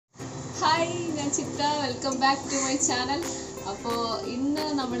Hi, ഞാൻ ചിത്ര. Welcome back to my channel. അപ്പോൾ ഇന്ന്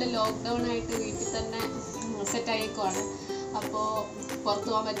നമ്മൾ ലോക്ക്ഡൗൺ ആയിട്ട് വീട്ടിൽ തന്നെ സെറ്റായേക്കുവാണ്. അപ്പോൾ പുറത്തു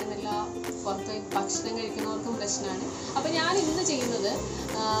പോകാൻ പറ്റുന്നില്ല, പുറത്ത് പോയി ഭക്ഷണം കഴിക്കുന്നവർക്കും പ്രശ്നമാണ്. അപ്പോൾ ഞാൻ ഇന്ന് ചെയ്യുന്നത്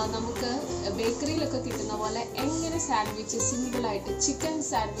നമുക്ക് ബേക്കറിയിലൊക്കെ കിട്ടുന്ന പോലെ എങ്ങനെ സാൻഡ്വിച്ച് സിമ്പിളായിട്ട് ചിക്കൻ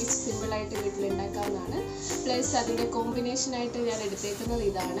സാൻഡ്വിച്ച് സിമ്പിളായിട്ട് വീട്ടിലുണ്ടാക്കാവുന്നതാണ്. പ്ലസ് അതിൻ്റെ കോമ്പിനേഷനായിട്ട് ഞാൻ എടുത്തേക്കുന്നത്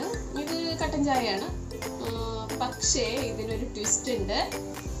ഇതാണ്. ഇത് കട്ടൻ ചായയാണ്, പക്ഷേ ഇതിനൊരു ട്വിസ്റ്റ് ഉണ്ട്.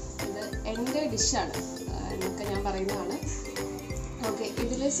 ഇത് എൻ്റെ ഡിഷാണ് എന്നൊക്കെ ഞാൻ പറയുന്നതാണ്. ഓക്കെ,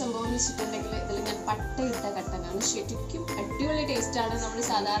 ഇതിൽ സംഭവം എന്ന് വെച്ചിട്ടുണ്ടെങ്കിൽ ഇതിൽ ഞാൻ പട്ടയിട്ട കട്ടനാണ്. ശരിക്കും അടിപൊളി ടേസ്റ്റാണ്. നമ്മൾ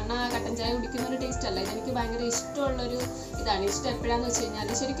സാധാരണ കട്ടൻ ചായ കുടിക്കുന്ന ഒരു ടേസ്റ്റ് അല്ല. ഇതെനിക്ക് ഭയങ്കര ഇഷ്ടമുള്ളൊരു ഇതാണ്. ഇഷ്ടം എപ്പോഴാണെന്ന് വെച്ച്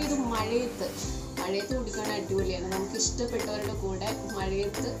കഴിഞ്ഞാൽ ശരിക്കും ഇത് മഴയത്ത് കുടിക്കാൻ അടിപൊളിയാണ്. നമുക്ക് ഇഷ്ടപ്പെട്ടവരുടെ കൂടെ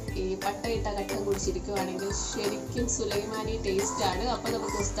മഴയത്ത് ഈ പട്ടയിട്ട കട്ടൻ കുടിച്ചിരിക്കുവാണെങ്കിൽ ശരിക്കും സുലൈമാനി ടേസ്റ്റാണ്. അപ്പോൾ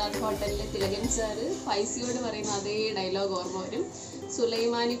നമുക്ക് ഉസ്താദ് ഹോട്ടലിലെ തിലകൻ സാറ് ഫൈസിയോട് പറയുന്ന അതേ ഡയലോഗ് ഓർമ്മ വരും.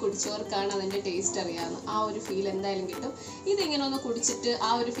 സുലൈമാനി കുടിച്ചവർക്കാണ് അതിൻ്റെ ടേസ്റ്റ് അറിയാവുന്നത്. ആ ഒരു ഫീൽ എന്തായാലും കിട്ടും. ഇതിങ്ങനെ ഒന്ന് കുടിച്ചിട്ട്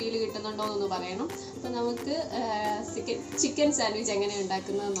ആ ഒരു ഫീൽ കിട്ടുന്നുണ്ടോ എന്നൊന്ന് പറയണം. അപ്പോൾ നമുക്ക് ചിക്കൻ സാൻഡ്വിച്ച് എങ്ങനെയാണ്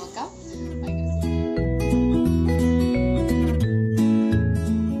ഉണ്ടാക്കുന്നത് നോക്കാം.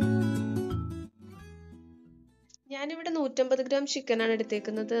 ഞാനിവിടെ 150 ഗ്രാം ചിക്കനാണ്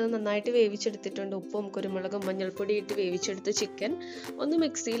എടുത്തേക്കുന്നത്. നന്നായിട്ട് വേവിച്ചെടുത്തിട്ടുണ്ട്. ഉപ്പും കുരുമുളകും മഞ്ഞൾപ്പൊടി ഇട്ട് വേവിച്ചെടുത്ത് ചിക്കൻ ഒന്ന്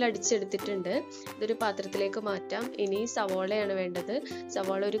മിക്സിയിൽ അടിച്ചെടുത്തിട്ടുണ്ട്. ഇതൊരു പാത്രത്തിലേക്ക് മാറ്റാം. ഇനി സവോളയാണ് വേണ്ടത്.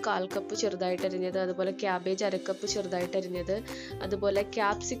 സവോള ഒരു 1/4 കപ്പ് ചെറുതായിട്ട് അരിഞ്ഞത്, അതുപോലെ ക്യാബേജ് 1/2 കപ്പ് ചെറുതായിട്ട് അരിഞ്ഞത്, അതുപോലെ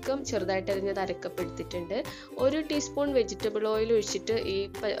ക്യാപ്സിക്കം ചെറുതായിട്ട് അരിഞ്ഞത് 1/2 കപ്പ് എടുത്തിട്ടുണ്ട്. 1 ടീസ്പൂൺ വെജിറ്റബിൾ ഓയിൽ ഒഴിച്ചിട്ട് ഈ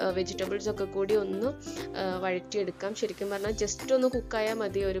വെജിറ്റബിൾസ് ഒക്കെ കൂടി ഒന്ന് വഴറ്റിയെടുക്കാം. ശരിക്കും പറഞ്ഞാൽ ജസ്റ്റ് ഒന്ന് കുക്കായാൽ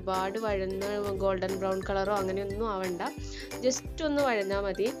മതി. ഒരുപാട് വഴന്ന് ഗോൾഡൻ ബ്രൗൺ കളറോ അങ്ങനെയൊന്നും ആവണ്ട, ജസ്റ്റ് ഒന്ന് വഴന്നാൽ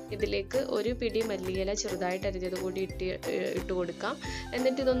മതി. ഇതിലേക്ക് ഒരു പിടി മല്ലിയില ചെറുതായിട്ട് അരിഞ്ഞത് കൂടി ഇട്ട് കൊടുക്കാം.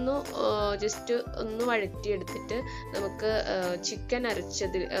 എന്നിട്ട് ഇതൊന്ന് ജസ്റ്റ് ഒന്ന് വഴറ്റിയെടുത്തിട്ട് നമുക്ക് ചിക്കൻ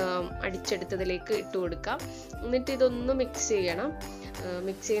അടിച്ചെടുത്തതിലേക്ക് ഇട്ട് കൊടുക്കാം. എന്നിട്ട് ഇതൊന്ന് മിക്സ് ചെയ്യണം.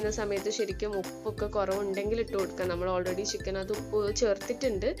 മിക്സ് ചെയ്യുന്ന സമയത്ത് ശരിക്കും ഉപ്പൊക്കെ കുറവുണ്ടെങ്കിൽ ഇട്ട് കൊടുക്കാം. നമ്മൾ ഓൾറെഡി ചിക്കൻ അത് ഉപ്പ്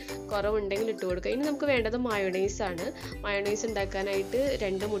ചേർത്തിട്ടുണ്ട്. കുറവുണ്ടെങ്കിൽ ഇട്ട് കൊടുക്കാം. ഇനി നമുക്ക് വേണ്ടത് മയോണൈസ് ആണ്. മയോണൈസ് ഉണ്ടാക്കാനായിട്ട്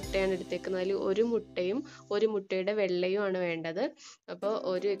 2 മുട്ടയാണ് എടുത്തേക്കുന്നത്. അതിൽ 1 മുട്ടയും 1 മുട്ടയുടെ വെള്ളയും ആണ് വേണ്ടത്. അപ്പോൾ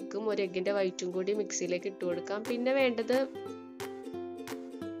 1 എഗ്ഗും 1 എഗ്ഗിൻ്റെ വൈറ്റും കൂടി മിക്സിയിലേക്ക് ഇട്ട് കൊടുക്കാം. പിന്നെ വേണ്ടത്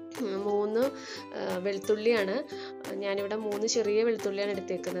 3 വെളുത്തുള്ളിയാണ്. ഞാനിവിടെ 3 ചെറിയ വെളുത്തുള്ളിയാണ്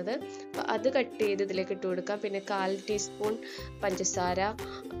എടുത്തേക്കുന്നത്. അപ്പോൾ അത് കട്ട് ചെയ്ത് ഇതിലേക്ക് ഇട്ട് കൊടുക്കാം. പിന്നെ 1/4 ടീസ്പൂൺ പഞ്ചസാര,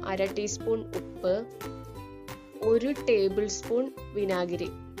 1/2 ടീസ്പൂൺ ഉപ്പ്, 1 ടേബിൾ സ്പൂൺ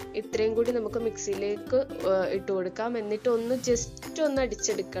വിനാഗിരി, ഇത്രയും കൂടി നമുക്ക് മിക്സിയിലേക്ക് ഇട്ട് കൊടുക്കാം. എന്നിട്ട് ജസ്റ്റ് ഒന്ന്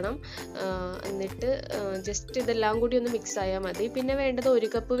അടിച്ചെടുക്കണം. എന്നിട്ട് ജസ്റ്റ് ഇതെല്ലാം കൂടി ഒന്ന് മിക്സ് ആയാൽ മതി. പിന്നെ വേണ്ടത് 1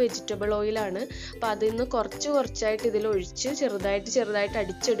 കപ്പ് വെജിറ്റബിൾ ഓയിലാണ്. അപ്പോൾ അതിൽ നിന്ന് കുറച്ചായിട്ട് ഇതിലൊഴിച്ച് ചെറുതായിട്ട്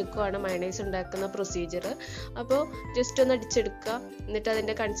അടിച്ചെടുക്കുകയാണ് മയണൈസ് ഉണ്ടാക്കുന്ന പ്രൊസീജിയർ. അപ്പോൾ ജസ്റ്റ് ഒന്ന് അടിച്ചെടുക്കുക. എന്നിട്ട്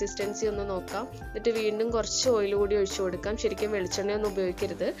അതിൻ്റെ കൺസിസ്റ്റൻസി ഒന്ന് നോക്കാം. എന്നിട്ട് വീണ്ടും കുറച്ച് ഓയിൽ കൂടി ഒഴിച്ചു കൊടുക്കാം. ശരിക്കും വെളിച്ചെണ്ണയൊന്നും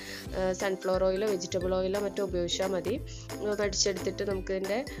ഉപയോഗിക്കരുത്. സൺഫ്ലവർ ഓയിലോ വെജിറ്റബിൾ ഓയിലോ മറ്റോ ഉപയോഗിച്ചാൽ മതി. ഒന്ന് അടിച്ചെടുത്തിട്ട് നമുക്ക്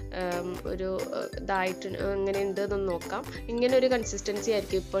ഇതിൻ്റെ ഒരു ഇതായിട്ട് എങ്ങനെ ഉണ്ടെന്നൊന്ന് നോക്കാം. ഇങ്ങനെ ഒരു കൺസിസ്റ്റൻസി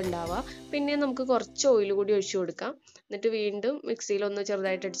ആയിരിക്കും ഇപ്പോൾ ഉണ്ടാവുക. പിന്നെ നമുക്ക് കുറച്ച് ഓയിൽ കൂടി ഒഴിച്ചു കൊടുക്കാം. എന്നിട്ട് വീണ്ടും മിക്സിയിലൊന്ന്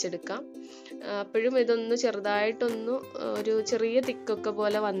ചെറുതായിട്ട് അടിച്ചെടുക്കാം. അപ്പോഴും ഇതൊന്ന് ചെറുതായിട്ടൊന്ന് ഒരു ചെറിയ തിക്കൊക്കെ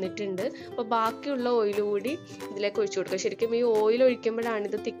പോലെ വന്നിട്ടുണ്ട്. അപ്പോൾ ബാക്കിയുള്ള ഓയിൽ കൂടി ഇതിലേക്ക് ഒഴിച്ചു കൊടുക്കുക. ശരിക്കും ഈ ഓയിൽ ഒഴിക്കുമ്പോഴാണ്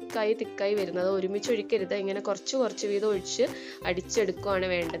ഇത് തിക്കായി വരുന്നത്. ഒരുമിച്ച് ഒഴിക്കരുത്. ഇങ്ങനെ കുറച്ച് വീതം ഒഴിച്ച് അടിച്ചെടുക്കുകയാണ്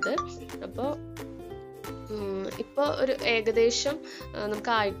വേണ്ടത്. ഇപ്പോൾ ഒരു ഏകദേശം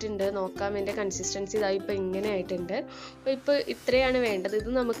നമുക്ക് ആയിട്ടുണ്ട്. നോക്കാം എൻ്റെ കൺസിസ്റ്റൻസി ഇതായി ഇപ്പോൾ ഇങ്ങനെ ആയിട്ടുണ്ട്. ഇപ്പോൾ ഇത്രയാണ് വേണ്ടത്. ഇത്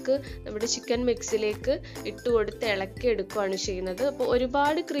നമുക്ക് നമ്മുടെ ചിക്കൻ മിക്സിലേക്ക് ഇട്ട് കൊടുത്ത് ഇളക്കി എടുക്കുകയാണ് ചെയ്യുന്നത്. അപ്പോൾ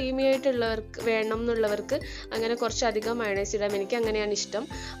ഒരുപാട് ക്രീമി ആയിട്ടുള്ളവർക്ക് വേണം എന്നുള്ളവർക്ക് അങ്ങനെ കുറച്ചധികം മയണൈസ് ഇടാം. എനിക്ക് അങ്ങനെയാണ് ഇഷ്ടം.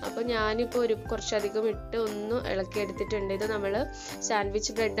 അപ്പോൾ ഞാനിപ്പോൾ കുറച്ചധികം ഇട്ട് ഒന്ന് ഇളക്കി എടുത്തിട്ടുണ്ട്. ഇത് നമ്മൾ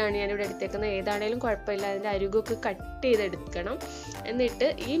സാൻഡ്വിച്ച് ബ്രെഡാണ് ഞാനിവിടെ എടുത്തേക്കുന്നത്. ഏതാണേലും കുഴപ്പമില്ല. അതിൻ്റെ അരികൊക്കെ കട്ട് ചെയ്തെടുക്കണം. എന്നിട്ട്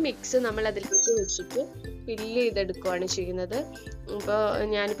ഈ മിക്സ് നമ്മൾ അതിലേക്ക് വെച്ചിട്ട് ഫില്ല് ചെയ്തെടുക്കുകയാണ് ചെയ്യുന്നത്. അപ്പോൾ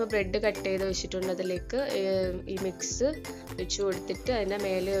ഞാനിപ്പോൾ ബ്രെഡ് കട്ട് ചെയ്ത് വെച്ചിട്ടുണ്ട്. അതിലേക്ക് ഈ മിക്സ് വെച്ച് കൊടുത്തിട്ട് അതിൻ്റെ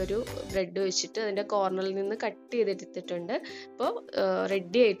മേലെ ഒരു ബ്രെഡ് വെച്ചിട്ട് അതിൻ്റെ കോർണറിൽ നിന്ന് കട്ട് ചെയ്തെടുത്തിട്ടുണ്ട്. ഇപ്പോൾ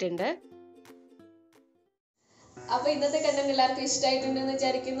റെഡി ആയിട്ടുണ്ട്. അപ്പോൾ ഇന്നത്തെ കണ്ടന്റ് എല്ലാവർക്കും ഇഷ്ടമായിട്ടുണ്ടെന്ന്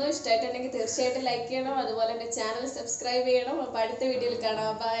വിചാരിക്കുന്നു. ഇഷ്ടമായിട്ടുണ്ടെങ്കിൽ തീർച്ചയായിട്ടും ലൈക്ക് ചെയ്യണം. അതുപോലെ എൻ്റെ ചാനൽ സബ്സ്ക്രൈബ് ചെയ്യണം. അപ്പോൾ അടുത്ത വീഡിയോയിൽ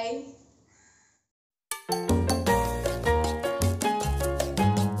കാണാം. ബൈ.